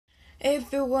Hey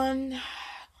everyone,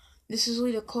 this is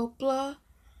Lita Coppola.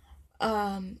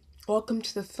 Welcome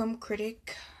to the Film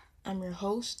Critic. I'm your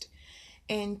host,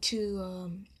 and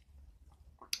to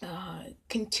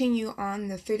continue on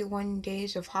the 31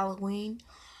 days of Halloween,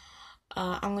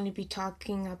 I'm going to be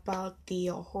talking about the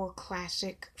horror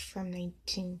classic from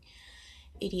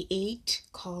 1988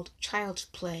 called Child's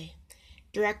Play,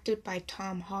 directed by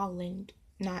Tom Holland,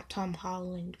 not Tom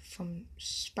Holland from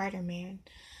Spider-Man.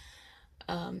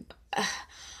 Um,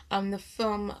 the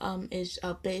film is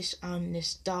based on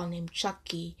this doll named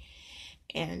Chucky,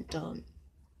 and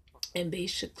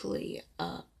basically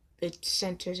it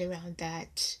centers around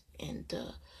that, and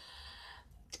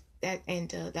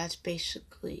that's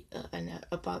basically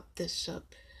about this.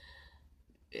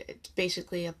 It's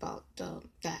basically about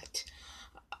that.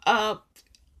 Uh,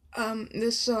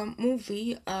 this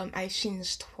movie, I've seen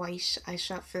this twice. I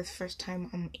saw it for the first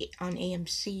time on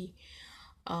AMC.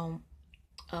 Um,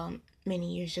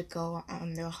 Many years ago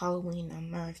on their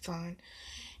Halloween marathon,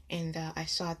 and I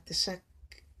saw it the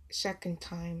second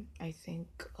time, I think,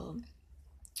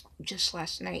 just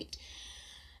last night.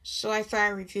 So I thought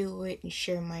I'd review it and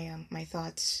share my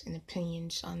thoughts and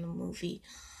opinions on the movie.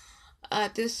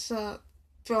 This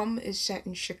film is set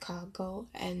in Chicago,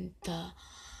 and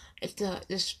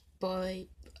this boy,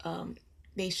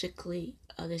 basically,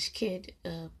 this kid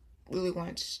really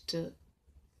wants to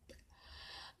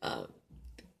uh,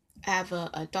 have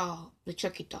a doll, the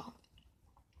Chucky doll.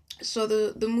 So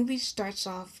the movie starts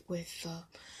off with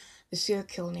the serial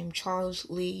killer named Charles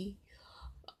Lee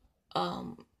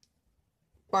um,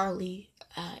 Barley,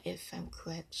 if I'm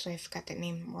correct. So I forgot that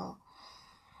name wrong.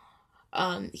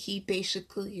 He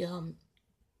basically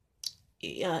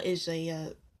is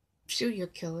a serial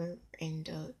killer in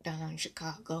down in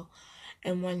Chicago,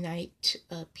 and one night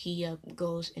he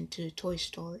goes into a toy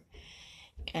store,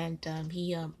 and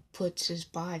he puts his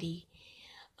body,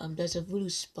 does a voodoo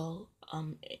spell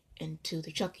into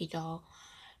the Chucky doll,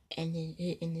 and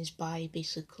in his body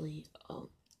basically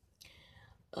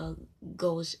uh,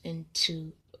 goes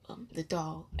into the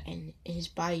doll, and his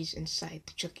body's inside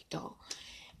the Chucky doll,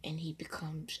 and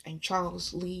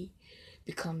Charles Lee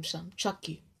becomes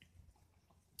Chucky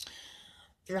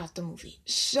throughout the movie.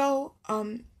 So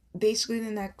basically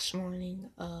the next morning,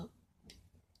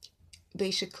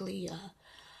 basically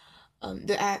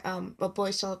the a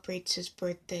boy celebrates his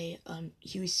birthday.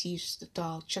 He receives the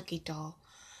doll, Chucky doll,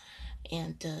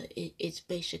 and it's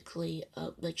basically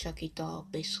the Chucky doll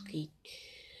basically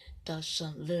does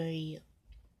some very.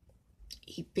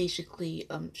 He basically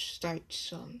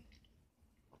starts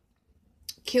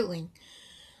killing,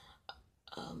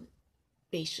 um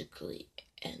basically,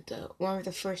 and one of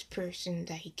the first person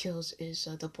that he kills is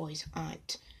the boy's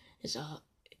aunt, is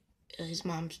his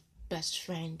mom's best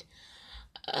friend.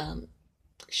 Um,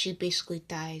 she basically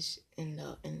dies in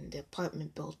the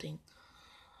apartment building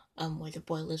where the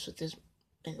boy lives with his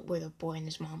where the boy and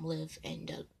his mom live,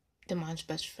 and the mom's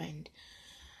best friend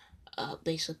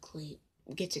basically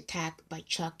gets attacked by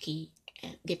Chucky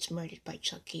and gets murdered by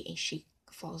Chucky, and she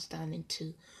falls down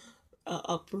into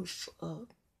a roof,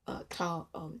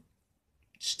 tall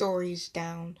stories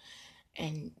down,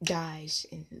 and dies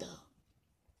in the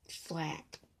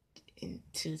flat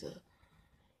into the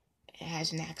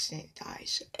has an accident,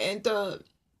 dies,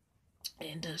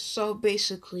 and so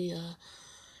basically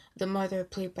the mother,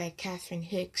 played by Catherine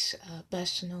Hicks,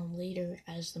 best known later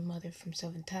as the mother from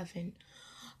Seventh Heaven,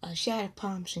 she had a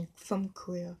promising film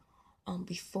career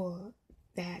before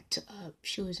that.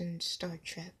 She was in Star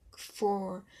Trek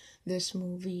for this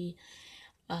movie,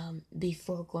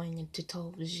 before going into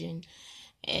television,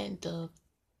 and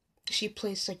she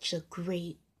plays such a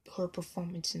great. Her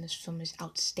performance in this film is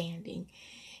outstanding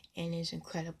and is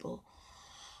incredible.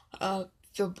 Uh,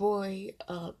 the boy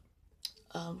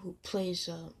who plays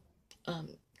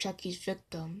Chucky's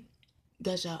victim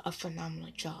does a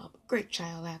phenomenal job. Great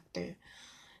child actor,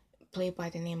 played by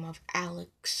the name of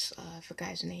Alex. I forgot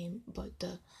his name, but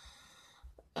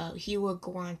he will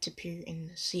go on to appear in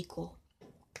the sequel.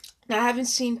 Now, I haven't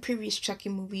seen previous Chucky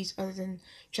movies other than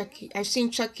Chucky. I've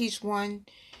seen Chucky's 1,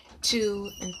 2,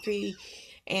 and 3,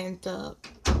 and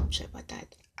sorry about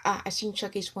that. I've seen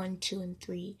Chucky's 1, 2, and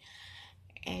 3,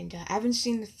 and I haven't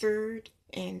seen the third,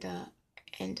 and I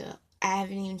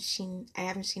haven't seen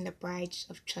the Brides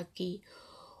of Chucky.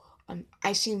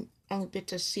 I seen only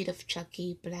bits of Seed of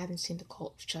Chucky, but I haven't seen the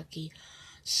Cult of Chucky.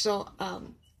 So I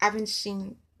haven't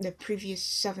seen the previous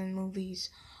 7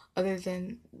 movies other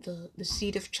than the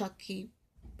Seed of Chucky.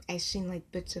 I've seen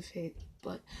like bits of it,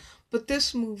 but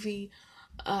this movie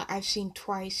I've seen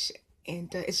twice,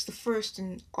 and it's the first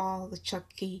in all the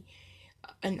Chucky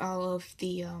and all of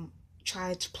the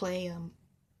Child's Play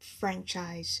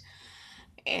franchise,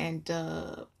 and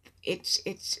it's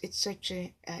such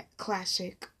a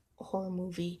classic horror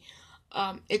movie.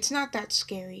 It's not that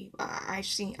scary. I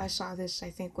saw this, I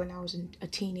think, when I was a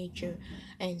teenager,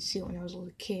 and see it when I was a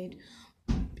little kid.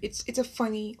 It's a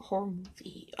funny horror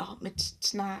movie.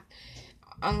 It's not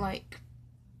unlike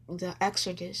the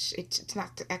Exodus. It's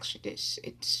not the Exodus.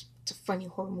 It's a funny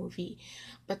horror movie,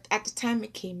 but at the time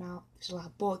it came out, there's a lot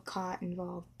of boycott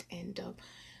involved, and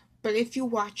but if you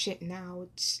watch it now,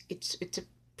 it's a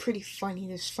pretty funny.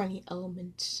 There's funny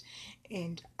elements,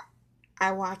 and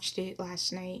I watched it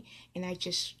last night, and I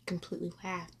just completely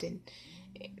laughed and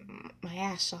my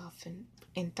ass off,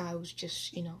 and thought it was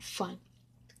just fun,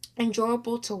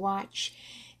 enjoyable to watch,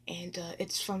 and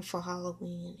it's fun for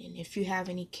Halloween. And if you have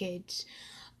any kids,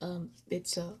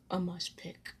 it's a must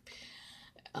pick.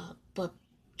 But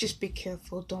just be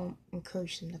careful. Don't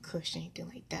encourage them to curse or anything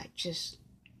like that. Just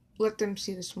let them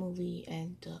see this movie,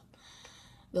 and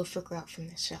they'll figure out from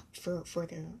themselves for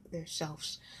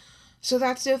themselves. So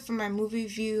that's it for my movie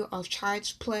review of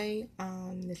Child's Play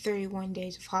on the 31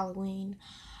 Days of Halloween.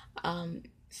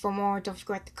 For more, don't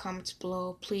forget the comments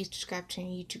below. Please subscribe to my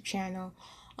YouTube channel.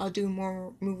 I'll do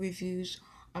more movie reviews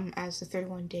as the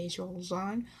 31 days rolls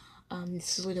on.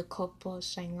 This is Lita Copa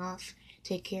signing off.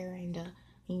 Take care, and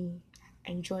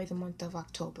enjoy the month of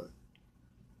October.